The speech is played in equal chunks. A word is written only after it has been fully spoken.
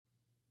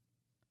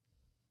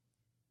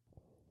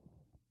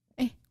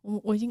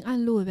我已经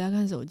按录了，不要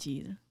看手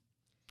机了，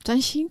专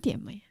心点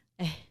嘛。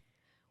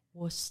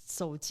我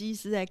手机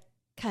是在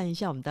看一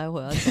下我们待会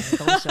要讲的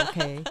东西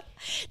OK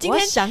今天我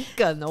要想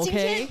梗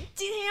OK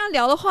今天要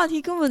聊的话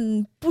题根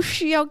本不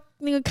需要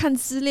那个看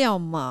资料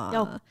嘛，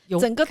要有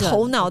整个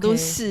头脑都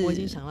是、OK 我已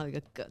经想到一个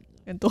梗了，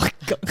很多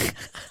梗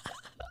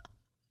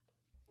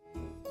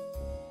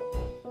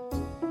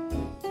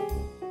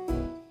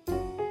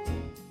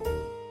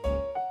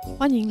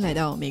欢迎来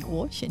到美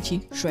国贤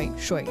妻水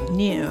水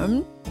念，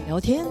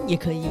聊天也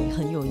可以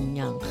很有营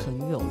养很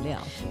有料，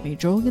每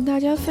周跟大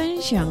家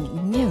分享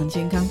营养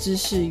健康知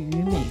识与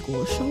美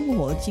国生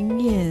活经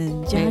验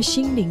加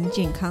心灵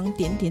健康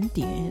点点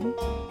点，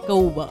购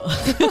物吧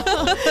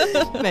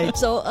每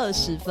周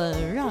20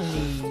分让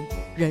你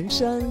人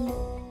生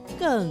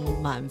更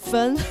满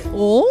分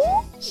哦，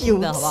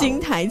有新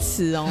台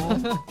词哦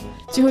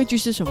最后一句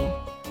是什么？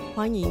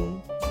欢迎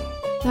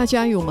大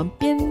家与我们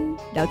边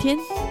聊天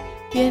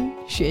边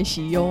学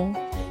习哟。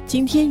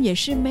今天也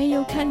是没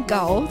有看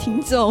稿，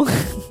听众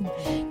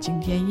今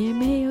天也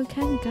没有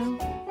看稿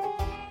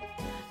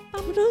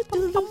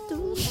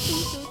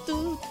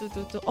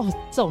哦，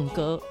这种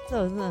歌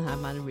这真的还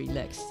蛮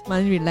relax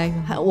蛮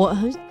relax 的。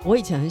我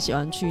以前很喜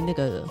欢去那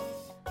个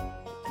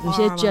有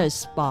些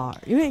jazz bar，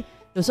 因为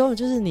有时候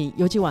就是你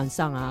尤其晚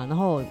上啊，然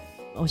后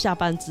我下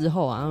班之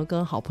后啊，然后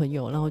跟好朋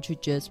友然后去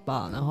jazz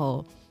bar， 然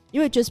后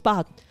因为 jazz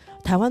bar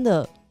台湾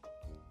的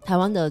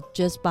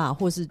jazz bar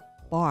或是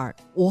bar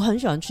我很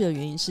喜欢去的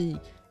原因是，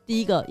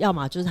第一个要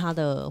么就是它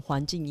的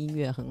环境音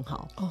乐很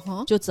好，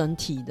就整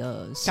体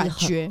的是感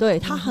觉对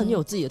它很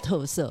有自己的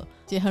特色，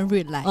也很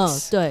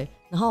relax，对，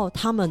然后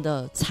他们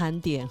的餐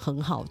点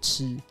很好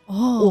吃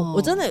哦。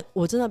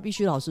我真的必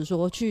须老实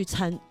说，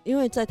因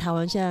为在台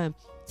湾现在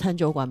餐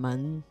酒馆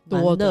蛮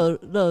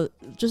热，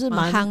就是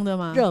蛮夯的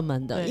嘛，热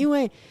门的，因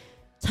为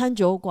餐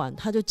酒馆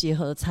它就结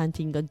合餐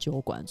厅跟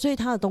酒馆，所以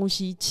它的东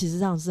西其实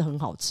上是很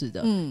好吃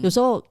的，有时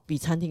候比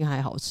餐厅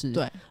还好吃，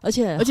对，而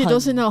且都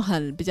是那种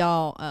很比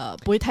较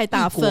不会太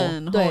大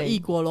份，然后异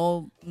国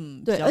咯，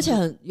对，而且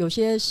有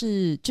些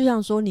是就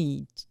像说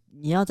你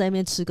要在那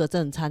边吃个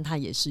正餐，它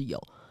也是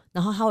有，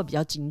然后它会比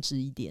较精致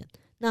一点。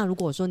那如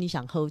果说你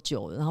想喝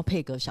酒，然后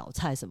配个小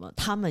菜什么，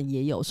他们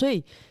也有，所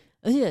以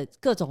而且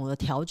各种的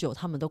调酒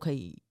他们都可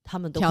以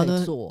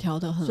做，调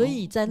得很好，所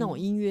以在那种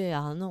音乐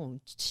啊、那种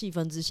气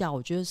氛之下，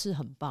我觉得是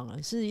很棒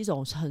的，是一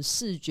种很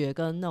视觉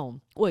跟那种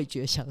味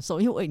觉享受，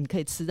因为你可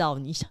以吃到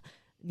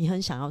你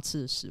很想要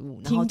吃的食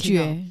物，然后听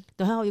觉，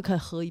然后又可以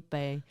喝一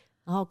杯，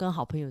然后跟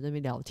好朋友在那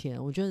边聊天，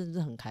我觉得这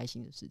是很开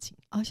心的事情。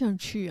好想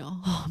去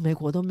哦！美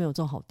国都没有这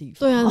种好地方。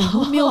对啊，你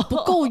都没有不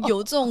够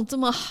有这种这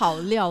么好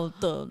料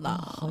的啦。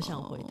好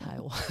想回台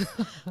湾，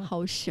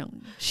好想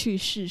去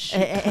试试。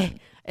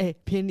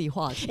偏离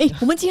话题。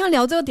我们今天要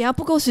聊这个，等一下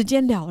不够时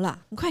间聊啦，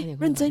你快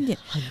认真一点。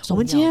我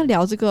们今天要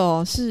聊这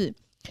个是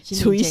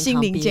属于心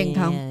灵健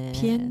康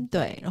篇，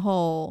对，然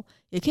后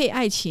也可以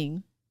爱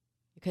情，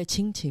也可以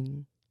亲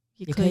情，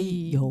也可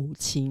以友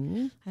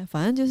情，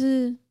反正就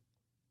是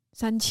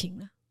三情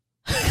了。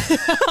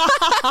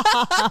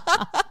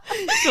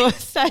什么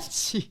三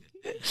情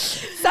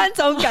？3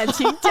种感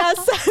情加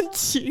3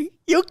情，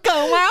有梗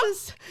吗？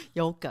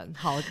有梗。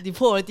好，你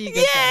破了第一个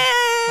梗，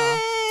好，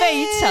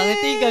非常的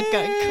第一个梗，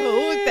可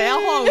恶！等一下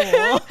换我。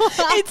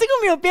这个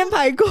没有编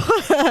排过，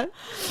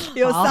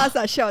有傻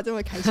傻笑这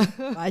么开心，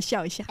我来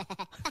笑一下。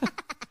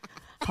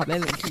好在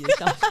冷静一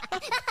下。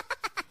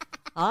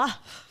好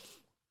啊。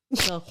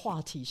这个话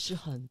题是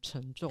很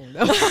沉重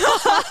的。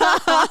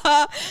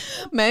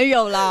没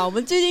有啦，我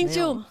们最近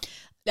就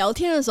聊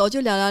天的时候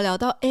就聊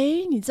到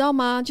你知道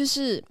吗，就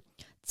是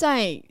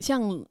在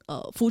像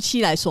夫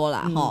妻来说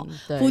啦，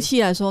夫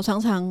妻来说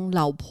常常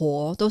老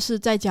婆都是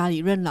在家里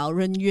任劳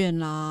任怨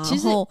啦，其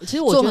实我觉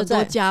得做很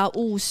多家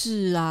务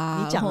事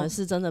啊。你讲的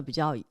是真的比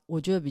较，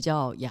我觉得比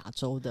较亚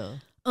洲的，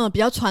比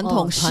较传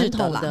统式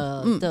的啦，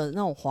的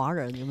那种华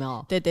人有没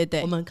有？对对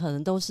对，我们可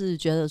能都是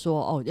觉得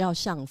说要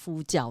相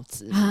夫教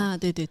子啊，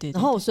对对 对，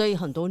然后所以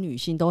很多女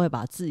性都会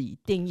把自己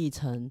定义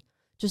成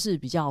就是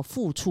比较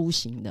付出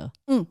型的，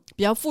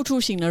比较付出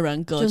型的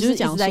人格，就是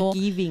讲说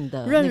giving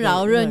的任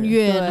劳任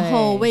怨，然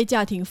后为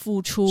家庭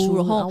付出，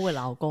然后为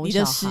老公，你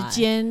的时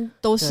间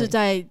都是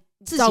在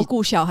照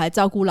顾小孩、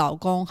照顾老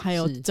公，还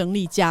有整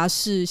理家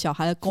事、小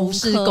孩的功课、服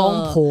侍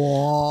公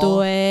婆，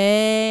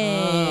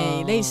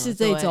对，类似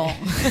这种。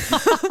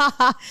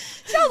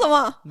笑什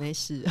么？没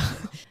事。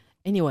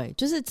Anyway，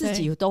 就是自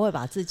己都会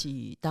把自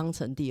己当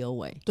成第二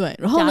位，对，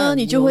然后呢，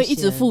你就会一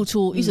直付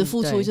出，一直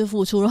付出，一直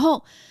付出，然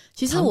后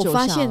其实我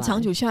发现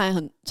长久下来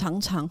常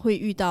常会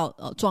遇到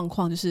状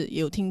况，就是也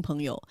有听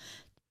朋友，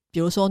比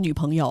如说女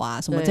朋友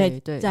啊什么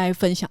在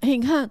分享，你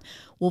看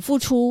我付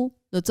出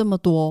了这么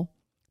多，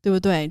对不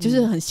对？就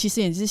是其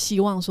实也是希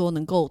望说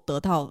能够得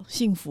到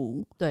幸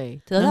福，对，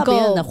得到别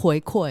人的回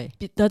馈，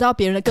得到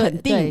别人的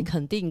肯定，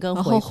肯定跟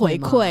回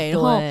馈，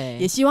然后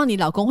也希望你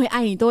老公会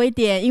爱你多一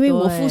点，因为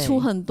我付出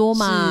很多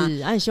嘛。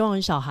是，你希望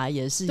你小孩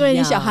也是一样，对，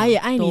你小孩也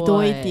爱你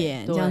多一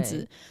点，这样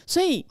子，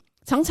所以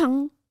常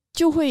常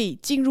就会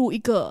进入一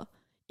个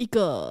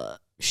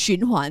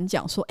循环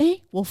讲说，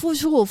我付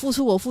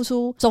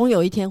出，总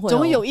有一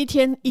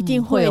天一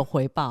定会有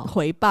回报，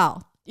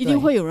一定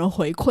会有人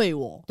回馈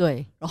我，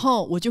对，然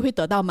后我就会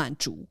得到满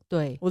足，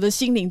对，我的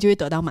心灵就会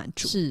得到满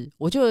足，是，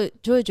我就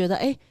会觉得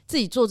自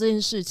己做这件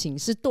事情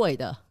是对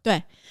的，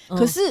对。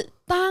可是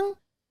当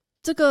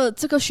这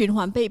个循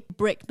环被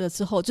break 了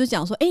之后，就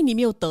讲说你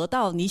没有得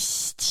到你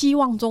期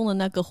望中的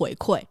那个回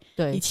馈，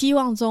对，你期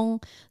望中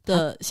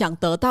的想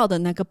得到的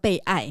那个被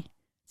爱，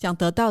想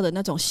得到的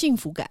那种幸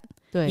福感，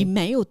对，你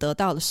没有得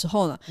到的时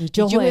候呢，你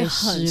就会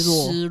很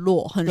失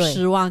落很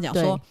失望，讲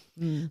说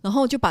然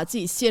后就把自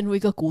己陷入一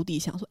个谷底，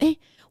想说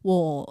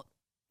我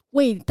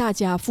为大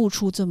家付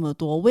出这么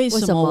多，为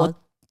什么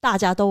大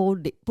家都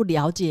不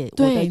了解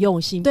我的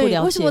用心，不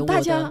了解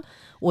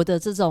我的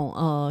这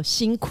种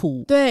辛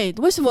苦，对，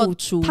为什么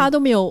他都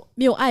没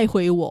有爱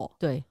回我，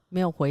对，没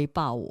有回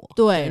报我，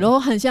对，然后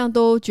很像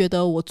都觉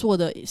得我做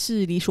的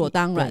是理所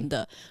当然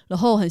的，然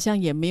后很像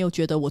也没有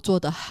觉得我做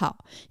得好，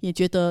也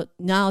觉得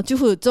然后就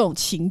会有这种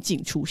情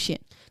景出现。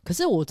可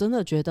是我真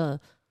的觉得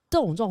这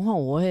种状况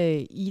我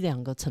会依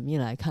2个层面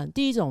来看。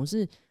第一种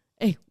是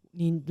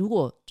你如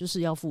果就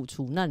是要付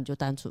出，那你就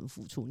单纯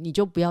付出，你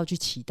就不要去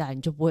期待，你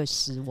就不会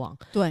失望。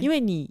对，因为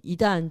你一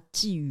旦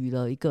寄予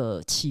了一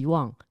个期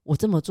望，我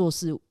这么做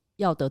是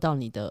要得到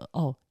你的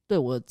对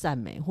我的赞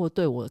美，或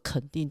对我的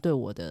肯定，对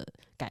我的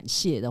感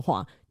谢的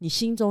话，你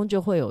心中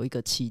就会有一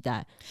个期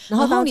待，然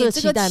后当这个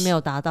期待没有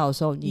达到的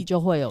时候，你就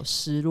会有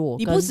失落，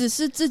你不只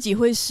是自己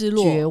会失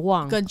落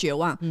更绝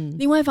望，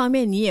另外一方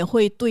面你也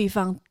会对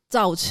方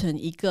造成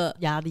一个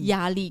压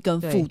力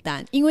跟负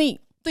担，因为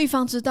对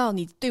方知道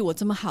你对我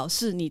这么好，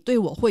是你对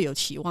我会有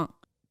期望，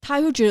他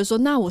又觉得说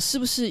那我是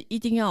不是一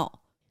定要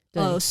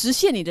实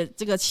现你的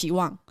这个期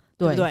望，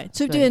对不对？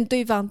所以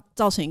对方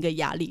造成一个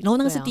压力。然后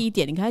那个是第一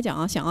点，你刚才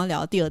讲想要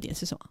聊的第2点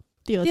是什么？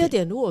第二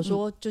点如果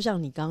说就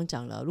像你刚刚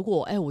讲了，如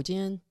果我今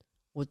天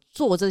我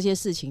做这些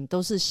事情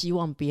都是希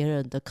望别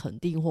人的肯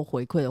定或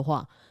回馈的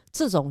话，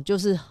这种就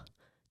是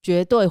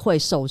绝对会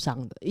受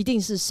伤的，一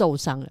定是受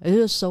伤的，也就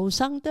是受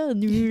伤的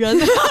女人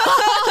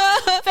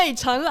被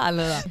传染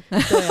了啦。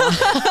对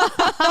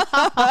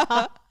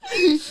啊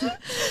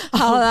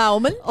好啦，我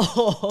们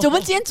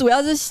今天主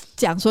要是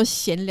讲说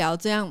闲聊，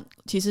这样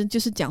其实就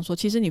是讲说，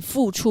其实你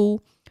付出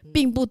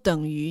并不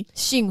等于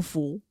幸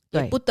福，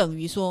也不等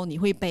于说你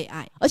会被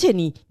爱，而且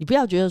你不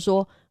要觉得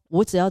说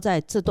我只要在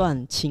这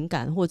段情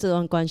感或这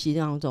段关系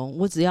当中，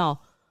我只要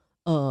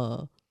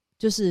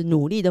就是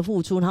努力的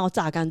付出，然后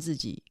榨干自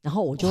己，然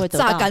后我就会得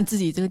到榨干自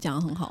己，这个讲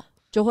得很好，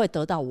就会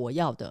得到我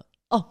要的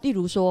例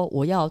如说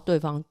我要对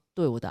方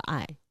对我的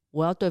爱，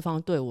我要对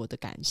方对我的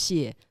感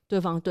谢，对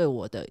方对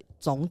我的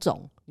种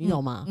种，你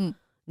懂吗？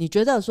你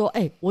觉得说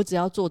我只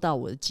要做到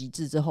我的极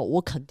致之后，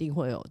我肯定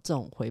会有这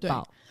种回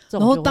报，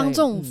然后当这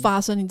种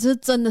发生，你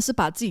真的是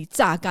把自己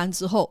榨干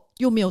之后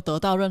又没有得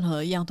到任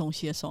何一样东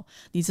西的时候，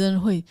你真的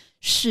会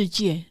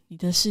你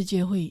的世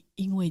界会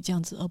因为这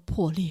样子而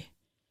破裂。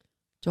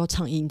就要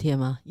唱阴天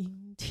吗？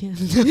阴天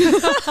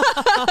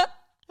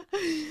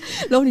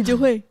然后你就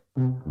会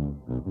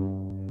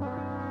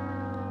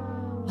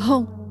然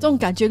后这种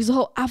感觉之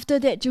后 after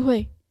that 就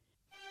会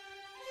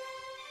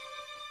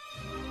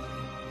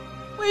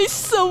为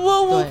什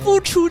么我付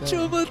出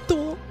这么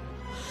多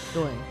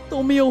对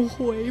都没有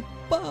回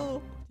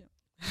报，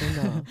真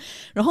的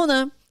然后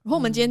我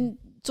们今天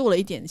做了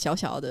一点小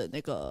小的那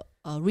个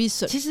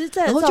research， 其实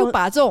然后就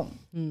把这种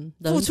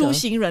付出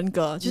型人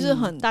格就是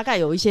很大概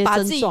有一些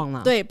症状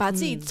啦，对，把自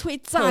己会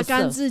榨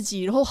干自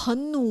己，然后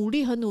很努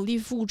力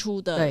付出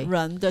的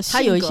人的性格，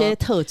他有一些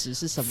特质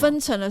是什么？分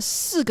成了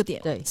4个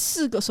点，对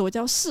，4个所谓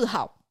叫4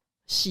号。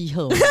4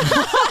号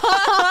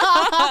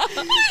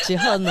1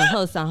号2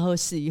号3号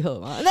4号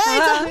嘛，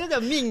那这个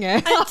命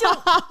4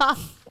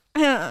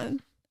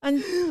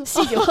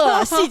就好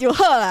啦4就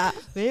好啦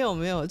没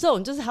有这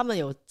种就是他们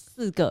有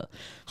4个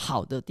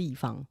好的地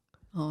方，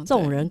这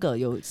种人格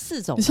有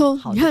4种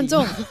好的地方。你看这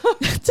种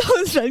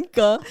人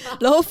格，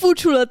然后付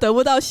出了得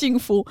不到幸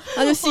福，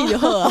那就4就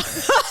好啊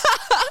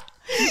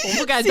我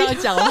不敢这样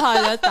讲话，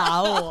人家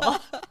打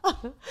我。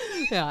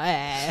对啊，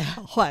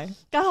好坏，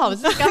刚好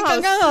是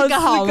4个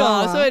好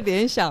嘛，所以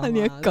联想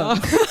你的梗，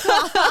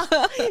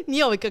你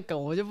有一个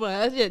梗我就不能，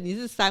而且你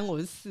是3，我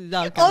是4，这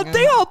样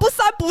对哦，不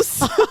3不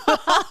4，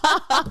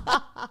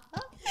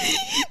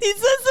你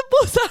真是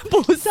不3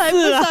不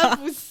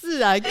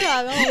4啊！你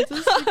看，然后我真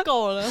是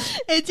够了。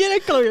今天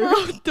的梗有够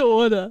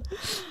多的。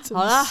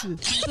好啦，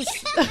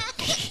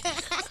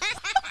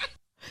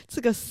这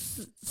个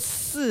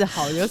4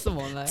好有什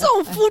么呢？这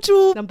种付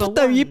出不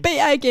等于被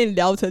爱，给你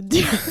聊成这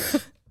样，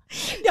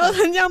聊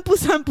成这样不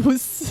3不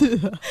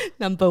4了。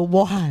Number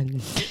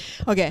 1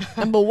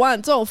 OK，Number 1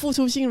这种付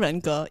出性人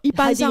格一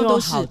般上都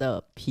是好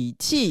的脾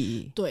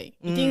气，对，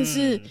一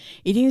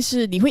定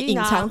是你会隐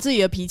藏自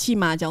己的脾气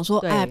嘛，讲说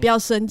不要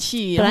生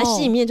气，本来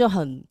心里面就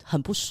很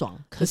不爽，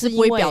可是不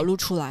会表露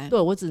出来，对，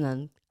我只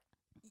能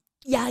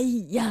压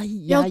抑，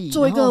要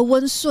做一个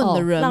温顺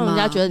的人嘛，让人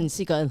家觉得你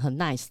是一个很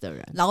nice 的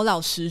人，老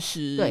老实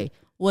实。对，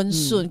温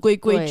顺规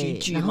规矩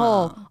矩嘛，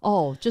然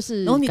后就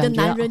是然后你的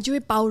男人就会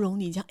包容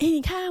你，这样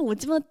你看我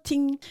这么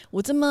听，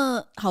我这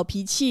么好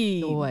脾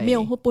气，没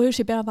有不会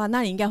随便吧，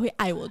那你应该会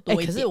爱我多一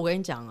点。可是我跟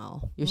你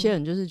讲有些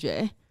人就是觉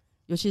得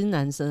尤其是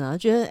男生啊，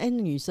觉得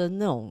女生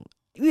那种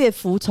越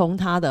服从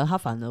他的，他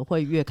反而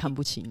会越看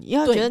不起你，因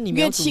为他觉得你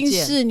没有主见，越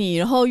轻视你，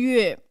然后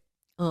越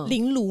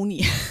凌辱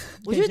你。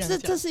我觉得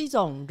这是一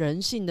种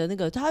人性的那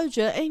个，他就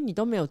觉得你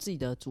都没有自己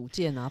的主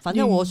见啊，反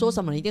正我说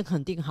什么你一定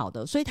肯定好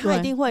的，所以他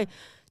一定会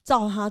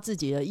照他自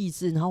己的意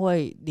志，然后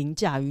会凌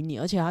驾于你，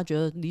而且他觉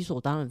得理所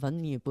当然，反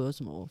正你也不会有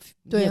什么，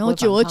对，然后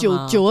久而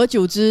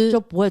久之就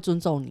不会尊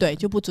重你，对，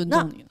就不尊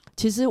重你了。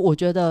其实我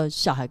觉得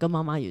小孩跟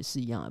妈妈也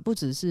是一样，不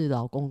只是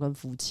老公跟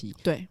夫妻。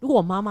对，如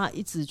果妈妈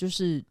一直就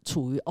是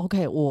处于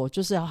OK， 我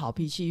就是要好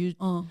脾气，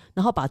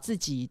然后把自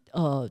己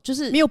就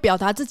是没有表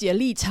达自己的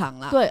立场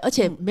啦，对，而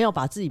且没有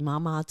把自己妈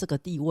妈这个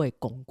地位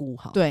巩固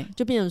好，对，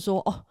就变成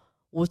说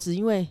我只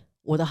因为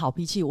我的好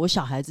脾气，我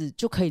小孩子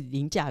就可以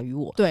凌驾于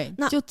我，对，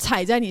那就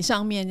踩在你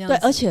上面这样子。对，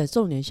而且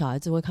重点小孩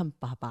子会看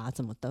爸爸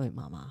怎么对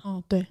妈妈。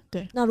对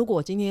对。那如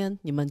果今天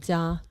你们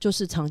家就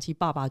是长期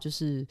爸爸就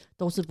是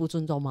都是不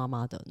尊重妈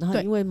妈的，然后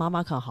因为妈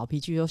妈可能好脾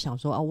气，又想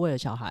说为了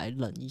小孩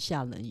忍一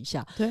下，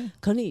对。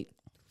可你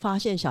发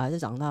现小孩在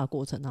长大的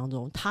过程当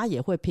中，他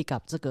也会 pick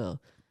up 这个，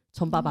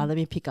从爸爸那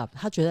边 pick up，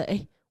他觉得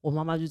我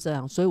妈妈就这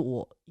样，所以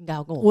我应该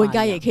要跟我应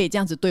该也可以这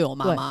样子对我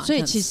妈妈。所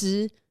以其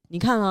实你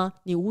看啊，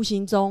你无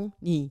形中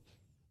你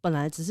本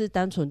来只是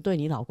单纯对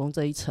你老公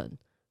这一层，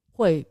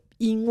会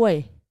因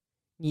为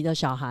你的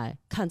小孩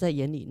看在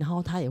眼里，然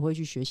后他也会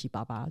去学习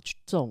爸爸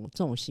这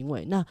种行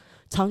为，那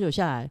长久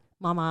下来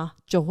妈妈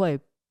就会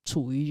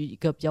处于一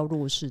个比较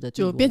弱势的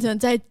地位，就变成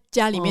在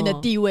家里面的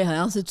地位好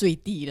像是最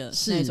低的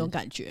那种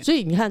感觉。所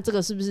以你看这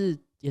个是不是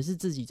也是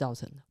自己造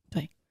成的？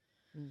对，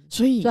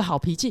所以好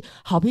脾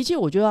气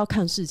我觉得要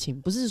看事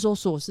情，不是说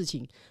所有事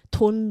情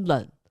吞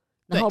忍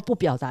然后不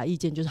表达意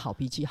见就是好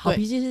脾气。好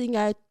脾气是应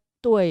该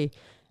对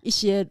一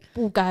些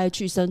不该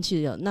去生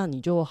气的，那你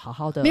就好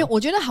好的。没有，我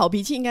觉得好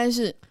脾气应该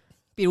是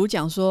比如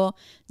讲说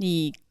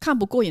你看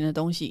不过眼的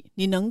东西，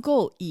你能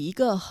够以一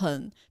个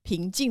很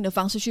平静的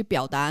方式去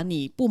表达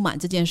你不满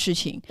这件事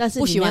情，但是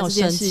不喜欢这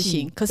件事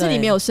情，可是你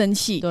没有生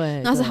气，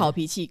对，那是好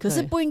脾气。可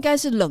是不应该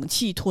是冷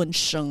气吞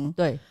声，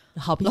对，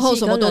好脾气然后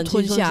什么都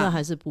吞下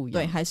还是不一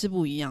样，对，还是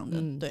不一样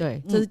的。对，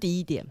这是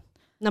第一点。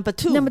Number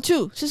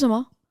two 是什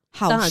么？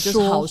当然就是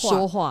好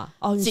说话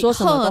哦，你说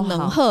什么都好，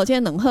能喝，现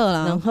在能喝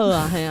啦，能喝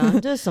啊，嘿啊，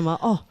就是什么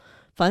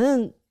反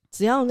正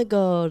只要那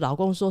个老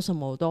公说什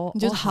么我都你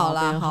就好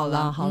啦，好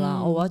啦，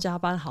我要加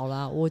班，好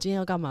啦，我今天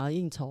要干嘛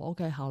应酬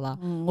 ，OK， 好啦，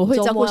我会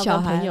照顾小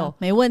孩，朋友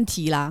没问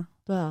题啦。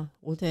对啊，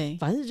对，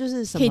反正就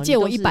是什么可以借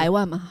我100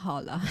万吗？好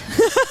啦，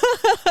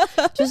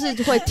就是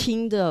会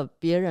听着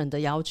别人的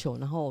要求，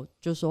然后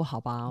就说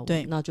好吧，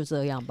对，那就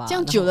这样吧。这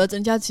样久了，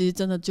人家其实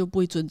真的就不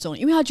会尊重，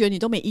因为他觉得你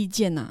都没意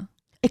见呐。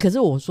可是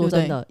我说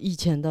真的，以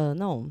前的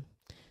那种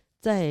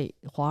在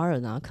华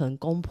人啊，可能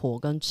公婆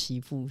跟媳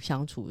妇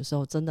相处的时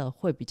候，真的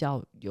会比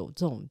较有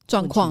这种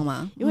状况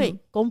吗？因为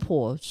公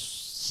婆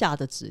下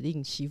的指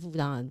令，媳妇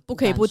当然不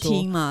可以不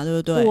听嘛，对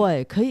不对？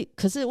对，可以。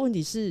可是问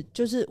题是，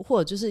就是或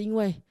者就是因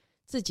为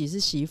自己是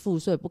媳妇，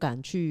所以不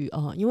敢去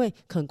因为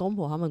可能公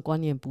婆他们观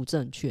念不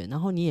正确，然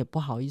后你也不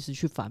好意思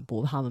去反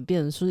驳他们，变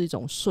成是一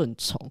种顺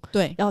从，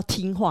对，要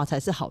听话才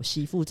是好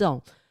媳妇这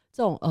种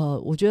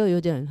我觉得有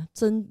点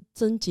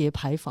贞节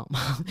牌坊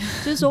嘛，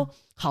就是说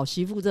好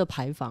媳妇这个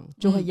牌坊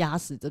就会压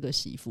死这个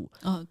媳妇，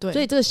对，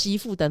所以这个媳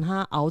妇等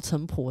她熬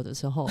成婆的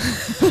时候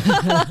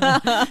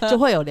就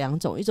会有两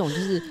种，一种就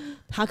是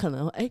她可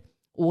能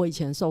我以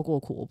前受过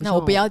苦，那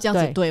我不要这样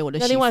子对我的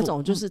媳妇。那另外一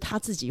种就是她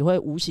自己会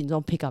无形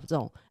中 pick up 这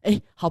种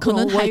好不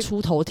容易我也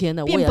出头天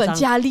了，变本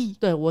加厉，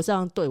对我这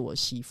样对我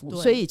媳妇，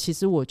所以其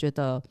实我觉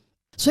得。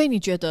所以你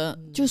觉得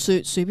就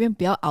随便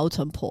不要熬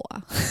成婆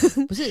啊？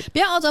不是不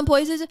要熬成婆，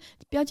意思是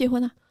不要结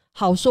婚啊？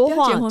好说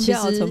话，其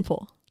实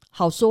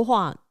好说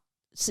话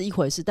是一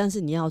回事，但是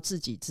你要自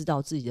己知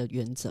道自己的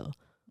原则，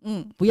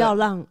不要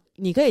让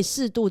你可以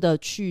适度的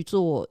去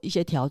做一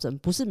些调整，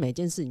不是每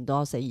件事你都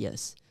要 say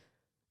yes，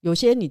 有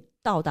些你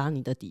到达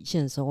你的底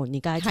线的时候，你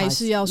该还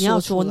是要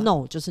说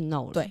no 就是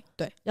no 了，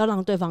对，要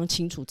让对方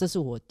清楚这是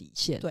我底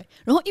线。对，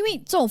然后因为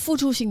这种付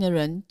出型的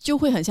人就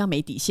会很像没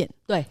底线，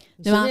对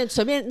吧？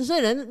随便，所以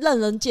任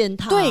人践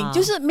踏，对，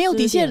就是没有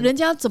底线，人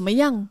家怎么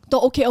样都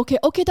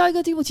OK 到一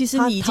个地步，其实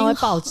你已经会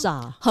爆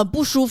炸，很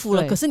不舒服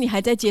了，可是你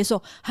还在接受，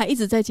还一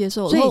直在接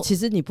受，所以其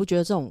实你不觉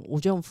得我觉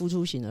得这种付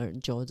出型的人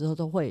久了之后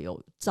都会有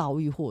躁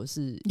郁或者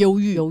是忧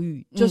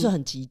郁，就是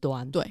很极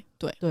端，对，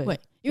会。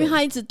因为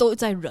他一直都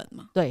在忍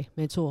嘛，对，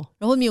没错，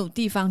然后没有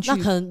地方去，那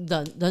可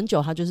能忍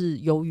久他就是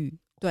忧郁，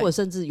或者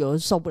甚至有人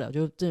受不了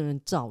就真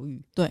的躁郁，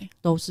对，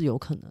都是有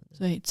可能的。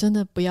所以真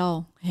的不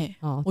要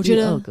我觉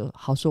得第二个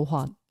好说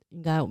话，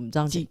应该我们这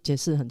样解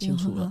释很清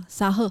楚了。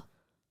沙赫，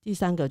第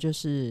三个就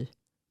是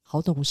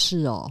好懂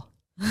事哦，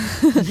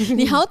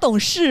你好懂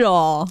事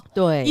哦，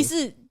对，意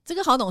思。这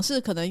个好懂事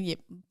可能也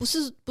不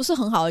是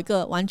很好一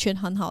个完全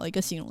很好的一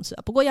个形容词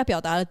不过要表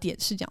达的点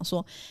是讲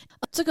说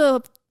这个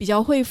比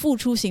较会付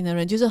出型的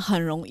人就是很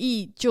容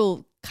易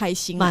就开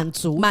心满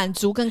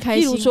足跟开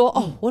心。例如说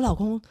我老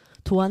公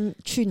突然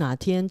去哪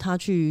天他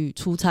去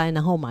出差，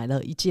然后买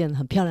了一件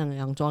很漂亮的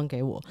洋装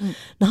给我，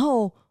然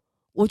后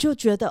我就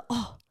觉得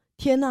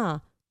天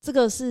哪，这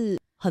个是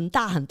很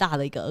大很大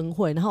的一个恩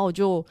惠，然后我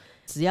就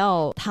只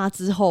要他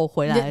之后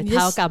回来他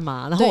要干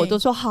嘛，然后我都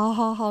说好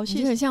好好，谢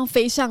谢，很像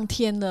飞上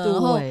天的。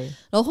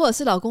然后或者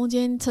是老公今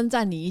天称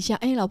赞你一下，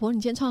老婆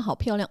你今天穿好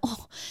漂亮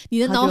你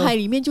的脑海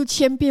里面就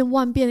千遍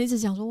万遍一直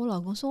讲说我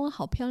老公说我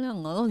好漂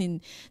亮然后你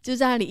就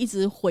在那里一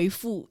直回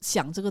复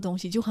想这个东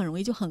西，就很容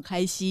易就很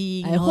开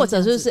心，或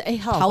者就是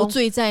陶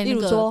醉在那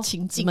个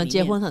情境里面。你们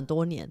结婚很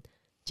多年，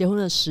结婚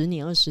了10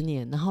年20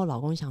年，然后老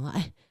公想说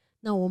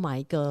那我买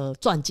一个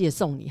钻戒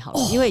送你好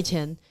了，因为以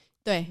前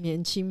对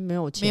年轻没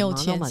有钱，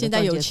现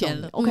在有钱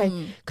了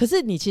OK，可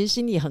是你其实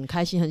心里很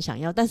开心很想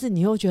要，但是你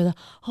又觉得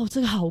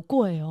这个好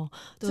贵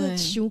这个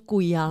太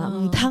贵啊，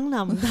唔通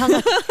啦唔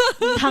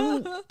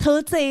通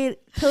特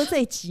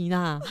这钱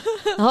啦，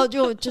然后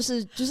就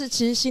是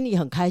其实心里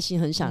很开心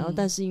很想要，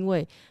但是因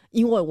为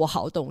我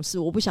好懂事，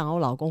我不想要我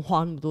老公花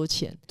那么多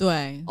钱，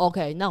对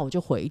OK， 那我就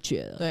回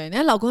绝了。对，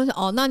那老公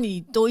说那你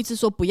都一直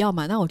说不要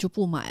买，那我就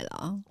不买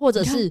了。或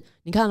者是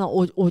你看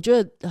我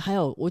觉得还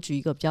有，我举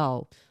一个比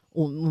较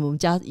我们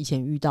家以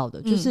前遇到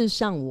的，就是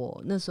像我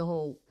那时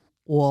候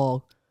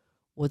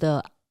我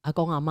的阿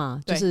公阿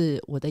嬷，就是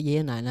我的爷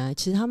爷奶奶，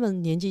其实他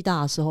们年纪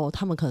大的时候，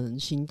他们可能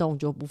行动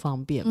就不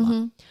方便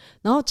嘛，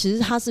然后其实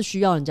他是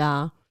需要人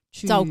家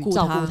去照顾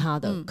他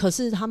的，可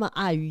是他们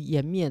碍于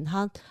颜面，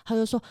他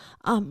就说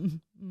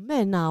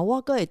妹啊，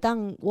我可以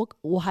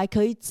我还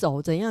可以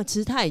走怎样？其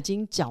实他已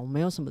经脚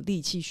没有什么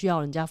力气，需要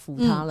人家扶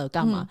他了，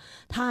干嘛？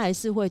他还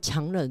是会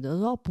强忍的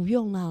说不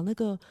用啦，那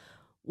个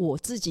我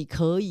自己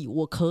可以，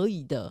我可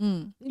以的。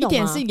一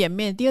点是颜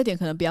面，第二点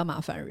可能不要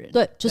麻烦人。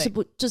对，就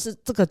是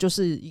这个就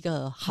是一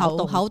个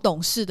好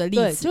懂事的例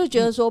子，对，就是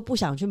觉得说不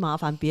想去麻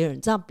烦别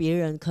人，这样别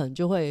人可能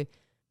就会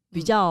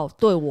比较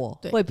对我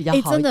会比较好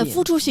一点。真的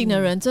付出型的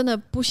人真的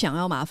不想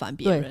要麻烦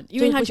别人，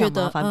因为他觉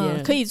得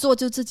可以做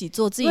就自己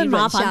做，自己忍下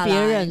来。麻烦别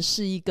人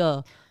是一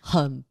个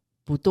很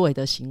不对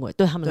的行为，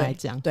对他们来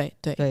讲。对，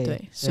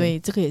所以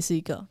这个也是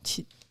一个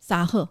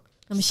撒赫。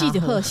那么细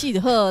的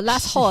赫拉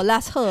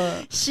赫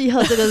细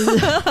赫，这个是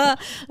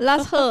拉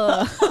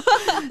赫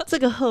这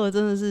个赫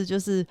真的是就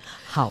是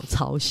好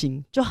操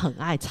心，就很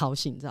爱操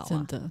心，你知道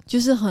吗？真的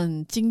就是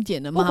很经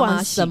典的妈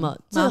妈型，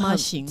妈妈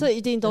型，这一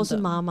定都是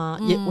妈妈。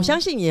我相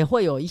信也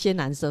会有一些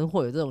男生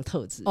会有这种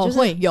特质，就是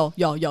会有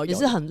也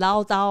是很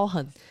唠叨，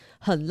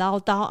很唠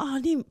叨啊，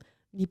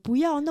你不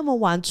要那么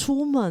晚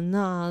出门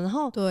啊，然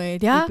后对，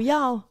等下你不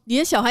要，你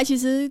的小孩其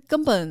实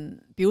根本，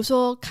比如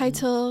说开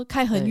车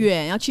开很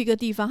远要去一个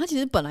地方，他其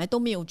实本来都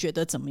没有觉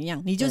得怎么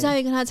样，你就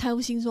在跟他操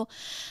心说，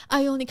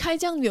哎呦，你开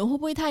这样远会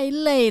不会太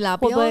累啦？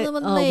不要那么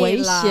累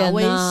啦，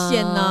危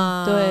险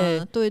啊！对，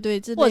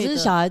或者是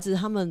小孩子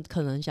他们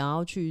可能想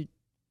要去，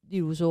例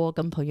如说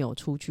跟朋友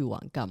出去玩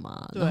干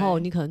嘛，然后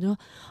你可能就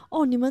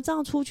说，你们这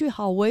样出去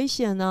好危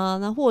险啊，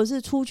然后或者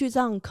是出去这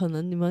样可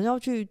能你们要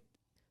去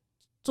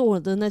做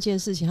的那件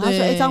事情，他说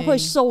这样会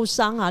受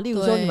伤啊，例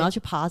如说你们要去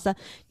爬山，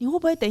你会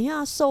不会等一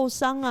下受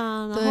伤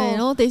啊？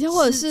然后等一下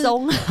或者是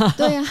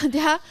对啊，等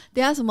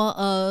一下什么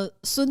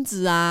孙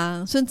子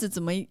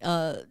怎么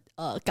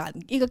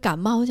感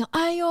冒，我想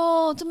哎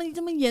呦这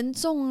么严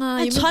重啊，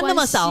有没有穿那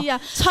么少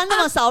穿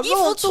那么少，衣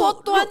服脱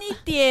短一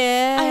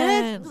点，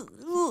哎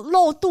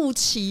露肚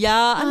脐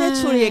啊，那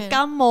处理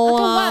感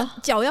冒啊，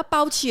脚要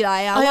包起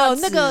来啊，哎呦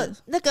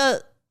那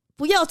个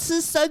不要吃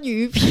生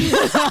鱼片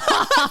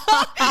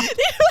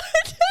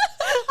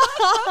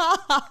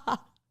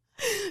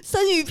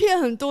生鱼片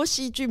很多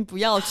细菌，不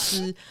要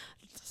吃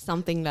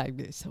something like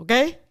this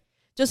OK，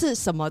 就是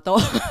什么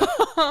都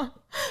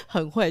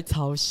很会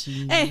操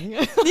心。你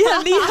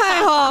很厉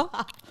害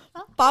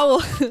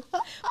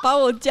把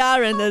我家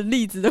人的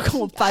例子都跟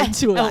我搬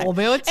出来，我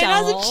没有讲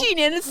那是去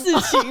年的事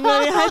情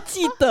了，你还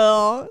记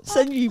得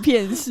生鱼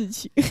片的事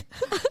情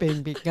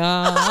冰冰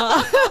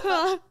啊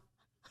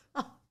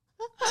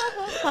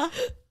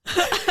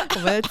我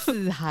们在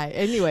自嗨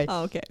anyway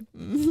OK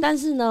但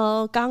是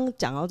呢刚刚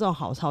讲到这种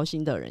好操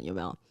心的人有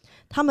没有，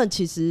他们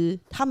其实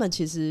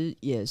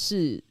也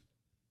是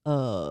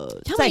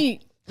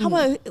他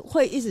们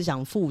会一直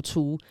想付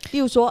出，例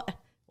如说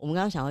我们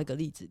刚刚想到一个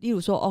例子，例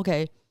如说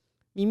OK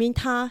明明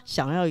他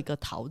想要一个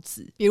桃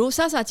子，比如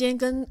莎莎今天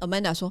跟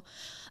Amanda 说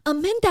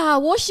Amanda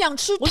我想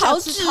吃桃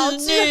子怎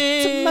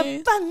么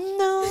办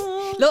呢？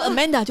然后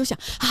Amanda 就想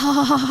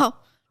好，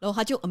然后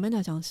他就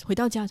Amanda 讲回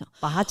到家长，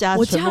把他家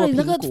我家里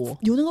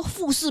有那个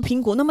富士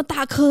苹果那么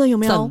大颗的有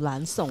没有？整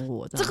篮送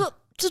我这个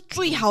是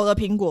最好的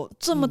苹果，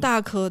这么大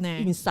颗呢，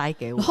硬塞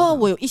给我。然后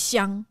我有一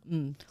箱，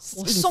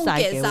我送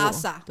给莎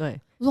莎。对，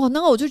哇，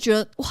那个我就觉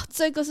得哇，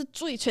这个是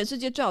全世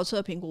界最好吃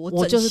的苹果，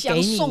我整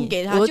箱送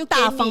给他，就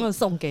大方的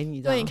送给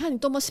你的。对，你看你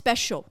多么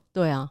special。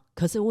对啊，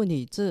可是问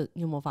题这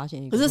你有没有发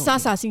现一个？可是莎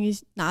莎心里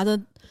拿着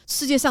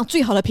世界上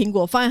最好的苹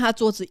果放在他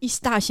桌子一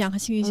大箱，他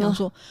心里想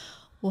说。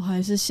我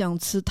还是想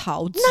吃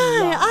桃子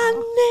那安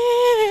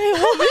呢？我明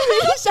明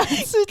想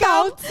吃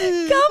桃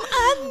子，干嘛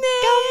呢？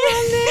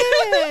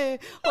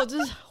我就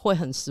是会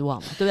很失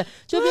望嘛，对不对？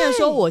就变成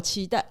说我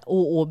期待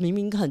我明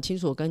明很清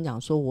楚我跟你讲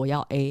说我要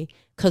A，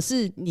 可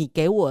是你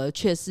给我的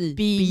却是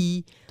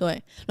B，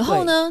 对，然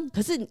后呢？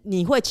可是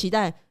你会期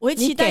待，我会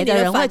期待你给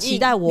的人会期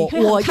待我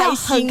要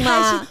很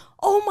开心。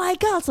Oh my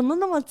god， 怎么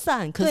那么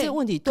赞？可是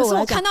问题对我来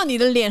讲，可是我看到你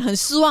的脸很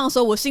失望的时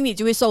候，我心里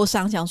就会受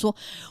伤，想说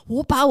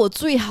我把我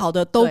最好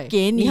的都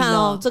给你了。你看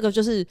哦，这个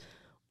就是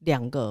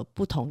两个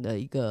不同的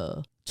一个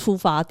出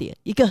发点，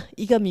一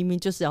个明明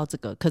就是要这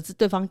个，可是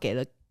对方给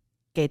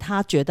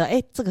他觉得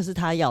这个是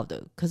他要的，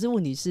可是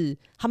问题是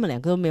他们两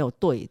个都没有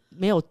对，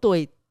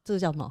这个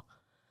叫什么？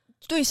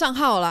对上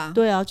号啦。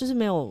对啊，就是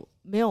没有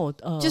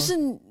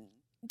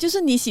就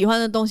是你喜欢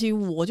的东西，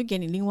我就给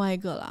你另外一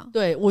个啦。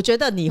对，我觉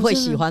得你会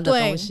喜欢的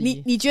东西，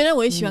对你觉得我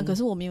会喜欢，可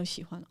是我没有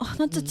喜欢。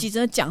那这集真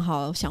的讲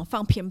好了，我想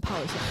放鞭炮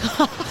一下。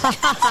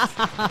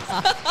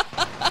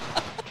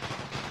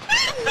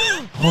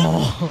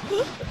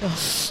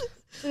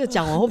这个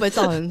讲完会不会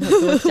造成很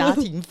多家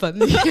庭分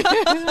裂？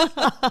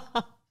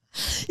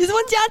有什么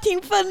家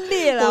庭分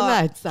裂啦？我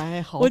哪知？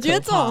好，我觉得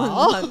这种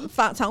很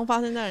常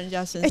发生在人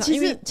家身上。其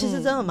实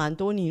真的蛮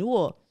多。你如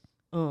果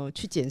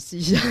去检视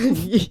一下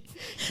你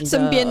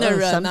身边的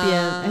人身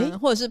边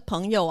或者是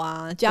朋友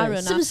啊、家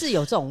人啊，是不是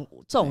有这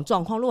种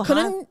状况？如果可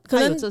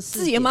能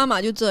自己的妈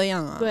妈就这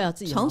样啊，对啊，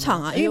自己常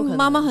常啊，因为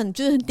妈妈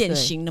就是很典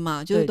型的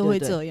嘛，就是都会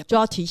这样，就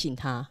要提醒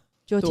她，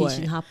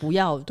不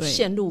要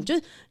陷入，就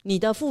是你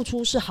的付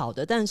出是好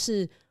的，但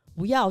是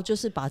不要就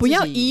是不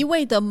要一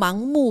味的盲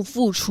目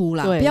付出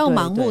啦，不要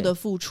盲目的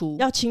付出，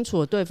要清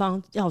楚对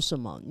方要什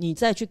么，你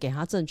再去给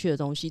他正确的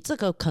东西，这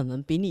个可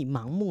能比你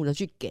盲目的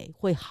去给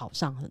会好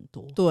上很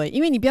多。对，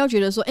因为你不要觉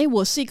得说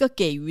我是一个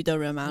给予的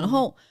人嘛，然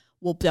后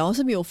我只要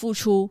是没有付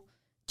出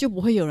就不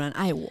会有人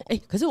爱我。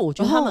可是我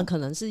觉得他们可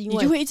能是因为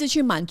你就会一直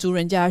去满足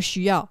人家的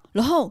需要，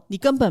然后你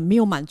根本没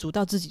有满足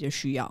到自己的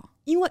需要。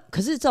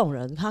可是这种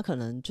人他可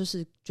能就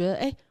是觉得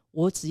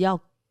我只要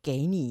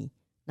给你，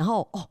然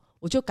后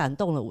我就感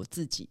动了我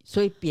自己，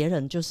所以别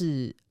人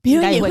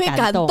也会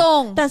感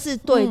动，但是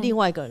对另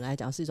外一个人来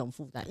讲是一种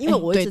负担，因为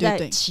我一直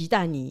在期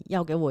待你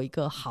要给我一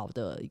个好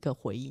的一个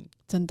回应，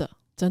真的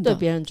对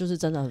别人就是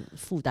真的很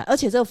负担，而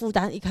且这个负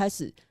担一开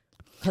始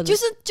可能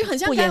就很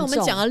像刚才我们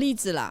讲的例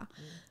子啦，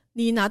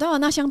你拿到了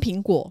那箱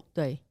苹果，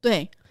对，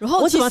然后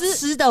我怎么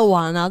吃得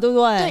完啊，对不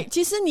对？对，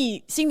其实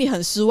你心里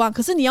很失望，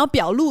可是你要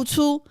表露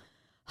出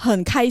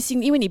很开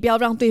心，因为你不要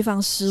让对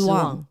方失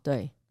望，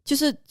对。就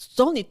是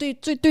之后你对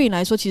你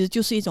来说其实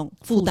就是一种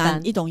负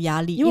担，一种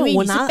压力，因为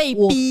你是被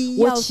逼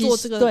要做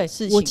这个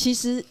事情。我其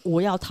实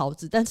我要桃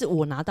子，但是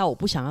我拿到我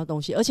不想要的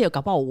东西，而且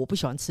搞不好我不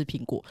喜欢吃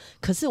苹果，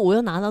可是我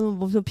又拿到那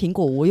么多苹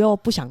果，我又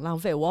不想浪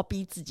费，我要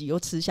逼自己又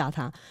吃下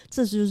它，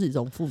这就是一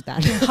种负担。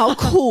好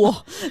苦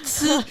哦，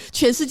吃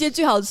全世界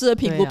最好吃的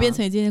苹果变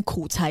成一件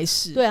苦差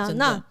事。对啊，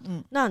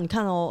那你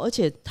看而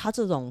且他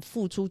这种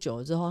付出久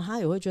了之后，他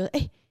也会觉得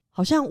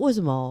好像为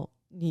什么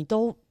你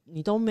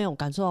都没有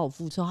感受到我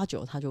付出，他久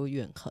了他就会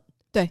怨恨。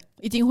对，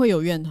一定会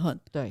有怨恨。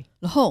对，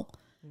然后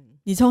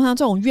你通常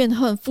这种怨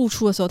恨付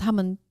出的时候，他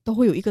们都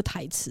会有一个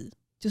台词，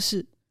就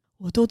是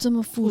我都这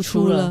么付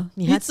出了，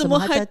你怎么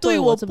还对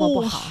我这么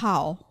不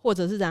好？或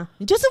者是这样，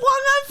你就是忘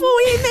恩负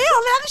义、没有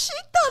良心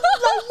的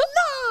人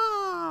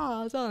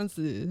啦，这样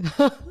子。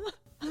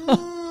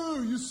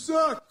You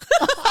suck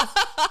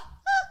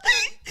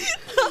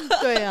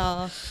对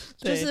啊，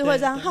就是会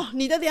这样。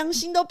你的良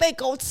心都被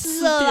狗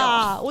吃了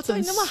啦！我对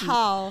你那么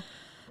好，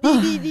你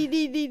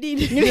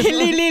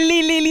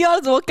要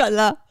怎么梗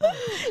了？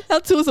要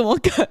出什么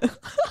梗？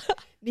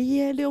你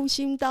的良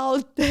心到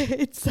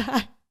底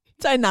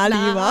在哪里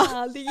吗？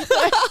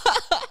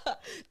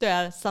对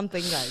啊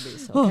 ，something like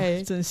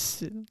this。OK， 真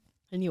是。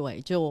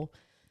Anyway， 就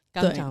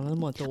刚讲了那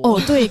么多。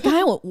对，刚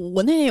才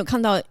我那天有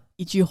看到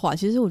一句话，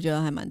其实我觉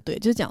得还蛮对，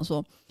就是讲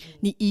说，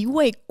你一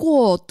味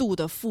过度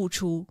的付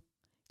出，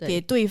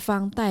给对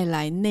方带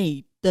来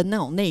的那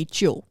种内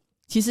疚，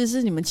其实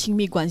是你们亲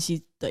密关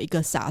系的一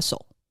个杀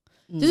手。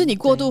就是你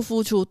过度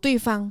付出，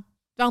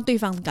让对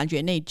方感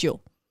觉内疚，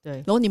对，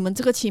然后你们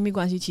这个亲密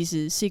关系其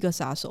实是一个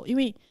杀手，因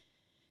为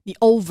你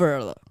over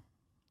了，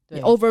你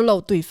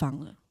overload 对方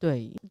了。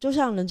对，就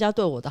像人家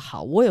对我的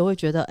好，我也会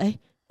觉得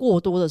过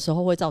多的时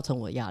候会造成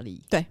我的压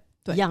力。对，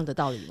一样的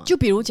道理嘛。就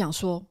比如讲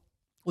说，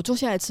我坐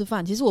下来吃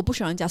饭，其实我不喜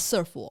欢人家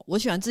serve 我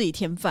喜欢自己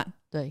添饭。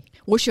对，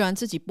我喜欢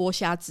自己剥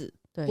虾子、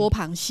剥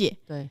螃蟹。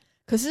对，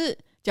可是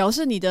假如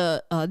是你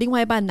的另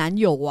外一半男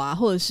友啊，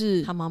或者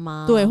是他妈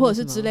妈，对，或者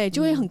是之类，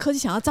就会很客气，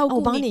想要照顾你，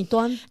我帮你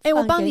端，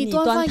我帮你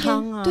端饭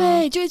汤啊，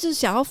对，就一直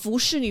想要服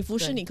侍你。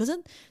可是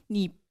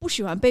你不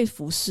喜欢被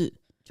服侍，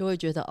就会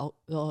觉得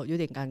有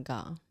点尴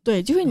尬。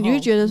对，就会你就会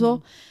觉得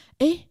说，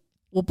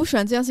我不喜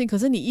欢这样事情，可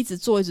是你一直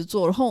做，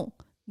然后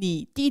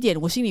你第一点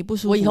我心里不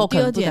舒服，我以后可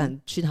能不敢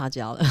去他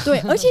家了。对，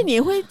而且你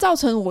也会造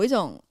成我一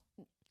种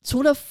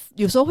除了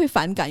有时候会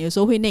反感，有时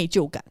候会内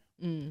疚感。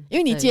因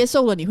为你接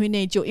受了你会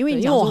内疚，因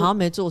为我好像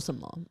没做什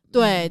么。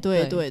对，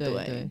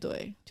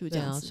就这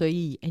样子。所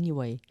以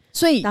anyway，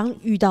 所以当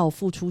遇到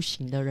付出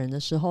型的人的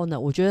时候呢，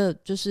我觉得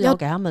就是要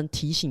给他们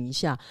提醒一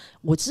下，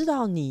我知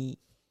道你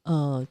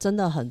真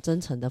的很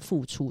真诚的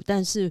付出，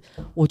但是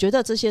我觉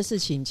得这些事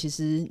情其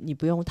实你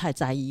不用太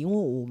在意，因为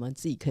我们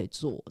自己可以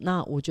做。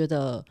那我觉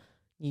得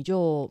你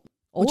就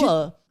偶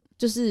尔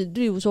就是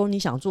例如说你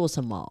想做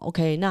什么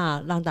OK，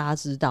 那让大家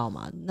知道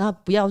嘛，那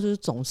不要就是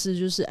总是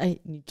就是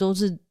你都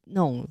是那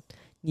种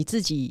你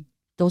自己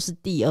都是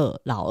第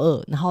二老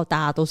二，然后大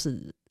家都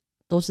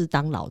是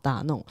当老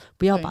大那种，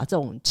不要把这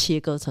种切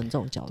割成这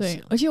种角色。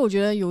对，而且我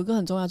觉得有一个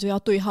很重要，就是要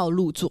对号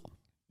入座。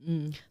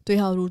对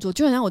号入座，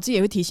就好像我自己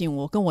也会提醒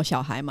我跟我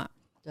小孩嘛。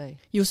对，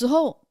有时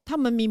候他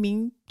们明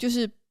明就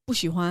是不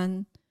喜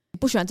欢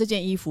这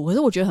件衣服，可是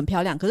我觉得很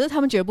漂亮，可是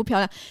他们觉得不漂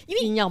亮，因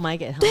为硬要买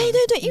给他们。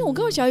对，因为我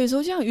跟我小孩有时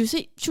候像有时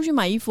出去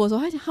买衣服的时候，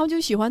他们就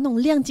喜欢那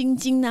种亮晶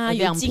晶啊，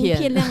有晶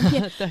片亮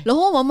片然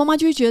后我妈妈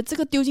就会觉得这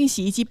个丢进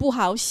洗衣机不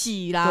好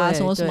洗啦，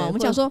什么什么，我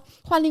们讲说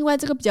换另外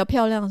这个比较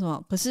漂亮什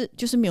么，可是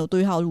就是没有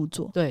对号入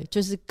座。对，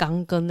就是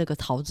刚跟那个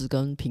桃子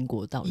跟苹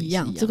果道理一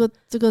样，这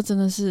个真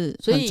的是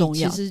很重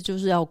要。所以其实就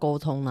是要沟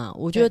通啦。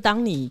我觉得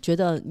当你觉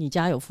得你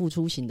家有付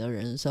出型的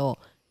人的时候，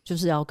就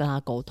是要跟他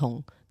沟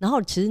通，然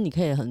后其实你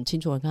可以很清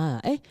楚的跟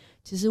他讲，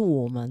其实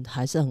我们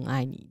还是很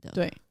爱你的。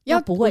对，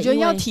我觉得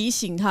要提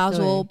醒他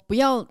说，不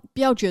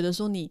要觉得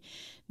说你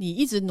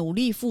一直努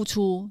力付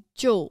出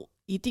就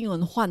一定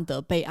能换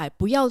得被爱，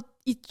不要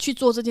去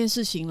做这件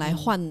事情来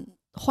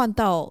换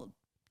到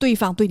对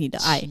方对你的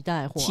爱，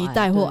期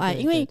待或爱，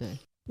因为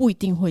不一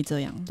定会这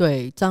样。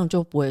对，这样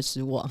就不会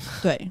失望。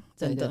对，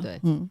真的。对，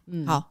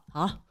好，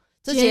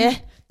这节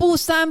不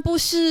三不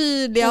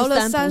四聊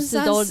了三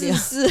三四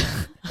四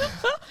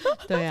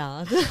对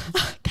啊，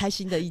开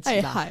心的一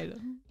集吧。嗨了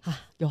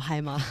有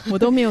嗨吗？我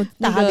都没有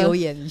大家留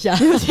言一下，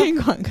没有进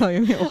广告，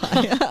有没有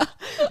嗨啊？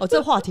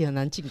这话题很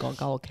难进广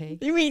告 OK，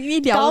 因为你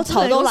聊高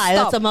潮都来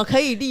了，怎么可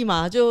以立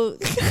马就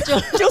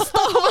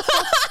stop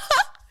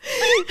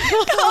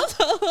高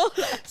潮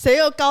谁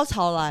又高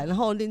潮来，然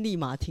后立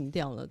马停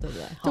掉了，对不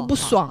对？就不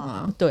爽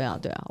啊。对啊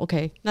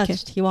OK， 那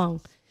希望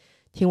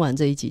听完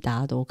这一集大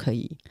家都可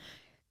以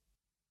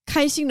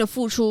开心的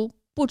付出，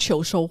不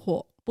求收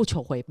获，不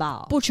求回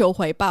报，不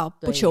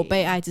求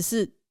被爱，只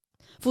是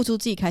付出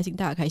自己开心，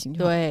大家开心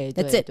就好。对，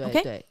 That's it，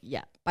 OK，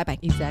 Yeah， 拜拜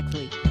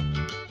Exactly。